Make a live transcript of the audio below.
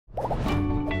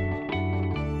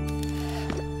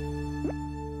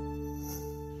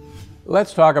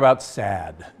Let's talk about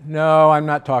SAD. No, I'm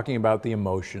not talking about the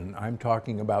emotion. I'm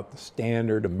talking about the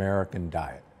standard American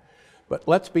diet. But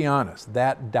let's be honest,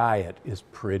 that diet is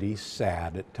pretty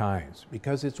sad at times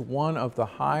because it's one of the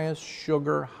highest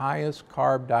sugar, highest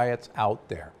carb diets out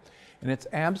there. And it's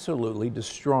absolutely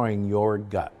destroying your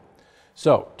gut.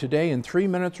 So today, in 3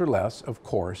 minutes or less, of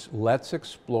course, let's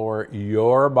explore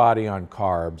your body on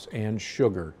carbs and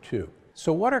sugar too.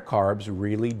 So what are carbs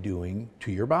really doing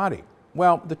to your body?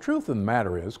 Well, the truth of the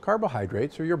matter is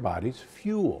carbohydrates are your body's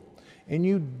fuel, and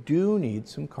you do need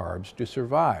some carbs to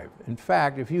survive. In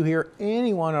fact, if you hear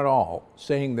anyone at all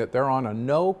saying that they're on a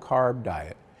no-carb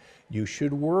diet, you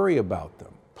should worry about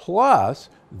them. Plus,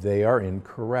 they are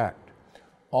incorrect.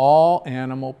 All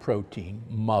animal protein,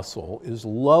 muscle, is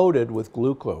loaded with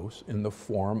glucose in the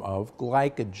form of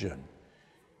glycogen.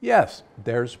 Yes,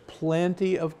 there's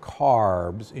plenty of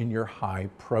carbs in your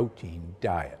high-protein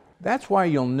diet. That's why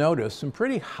you'll notice some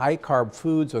pretty high-carb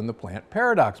foods on the Plant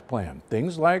Paradox plan,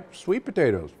 things like sweet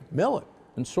potatoes, millet,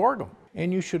 and sorghum.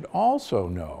 And you should also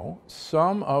know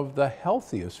some of the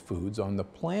healthiest foods on the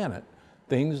planet,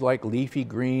 things like leafy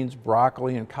greens,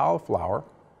 broccoli, and cauliflower,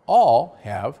 all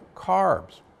have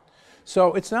carbs.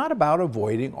 So it's not about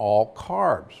avoiding all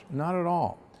carbs, not at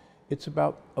all. It's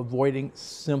about avoiding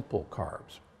simple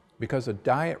carbs, because a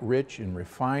diet rich in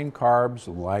refined carbs,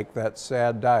 like that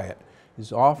SAD diet,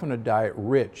 is often a diet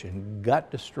rich in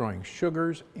gut-destroying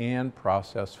sugars and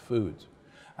processed foods.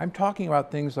 I'm talking about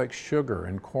things like sugar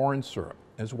and corn syrup,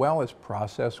 as well as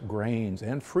processed grains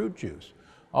and fruit juice.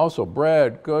 Also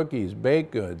bread, cookies,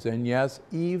 baked goods, and yes,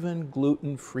 even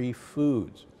gluten-free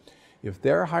foods. If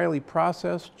they're highly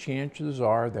processed, chances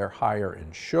are they're higher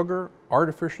in sugar,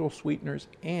 artificial sweeteners,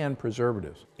 and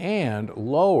preservatives, and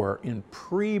lower in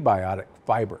prebiotic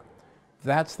fiber.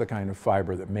 That's the kind of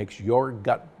fiber that makes your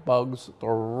gut bugs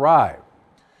thrive.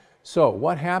 So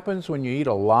what happens when you eat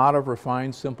a lot of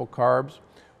refined simple carbs?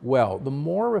 Well, the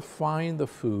more refined the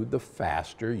food, the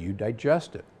faster you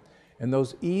digest it. And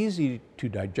those easy to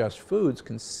digest foods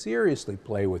can seriously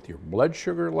play with your blood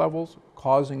sugar levels,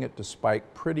 causing it to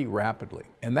spike pretty rapidly.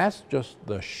 And that's just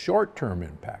the short-term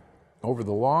impact. Over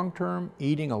the long term,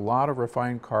 eating a lot of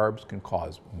refined carbs can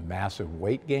cause massive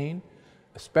weight gain,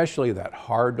 especially that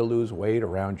hard to lose weight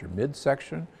around your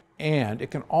midsection. And it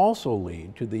can also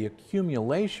lead to the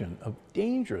accumulation of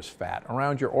dangerous fat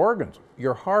around your organs,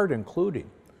 your heart including,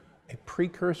 a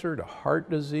precursor to heart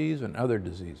disease and other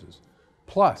diseases.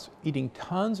 Plus, eating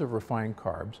tons of refined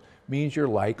carbs means you're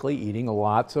likely eating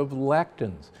lots of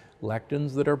lectins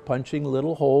that are punching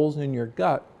little holes in your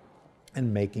gut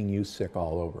and making you sick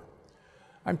all over.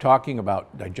 I'm talking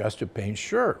about digestive pain,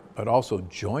 sure, but also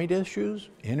joint issues,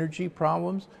 energy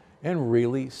problems, and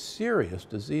really serious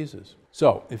diseases.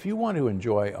 So, if you want to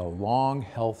enjoy a long,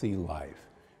 healthy life,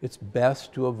 it's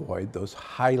best to avoid those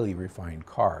highly refined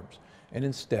carbs and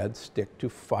instead stick to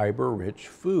fiber-rich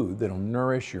food that'll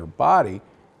nourish your body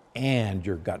and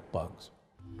your gut bugs.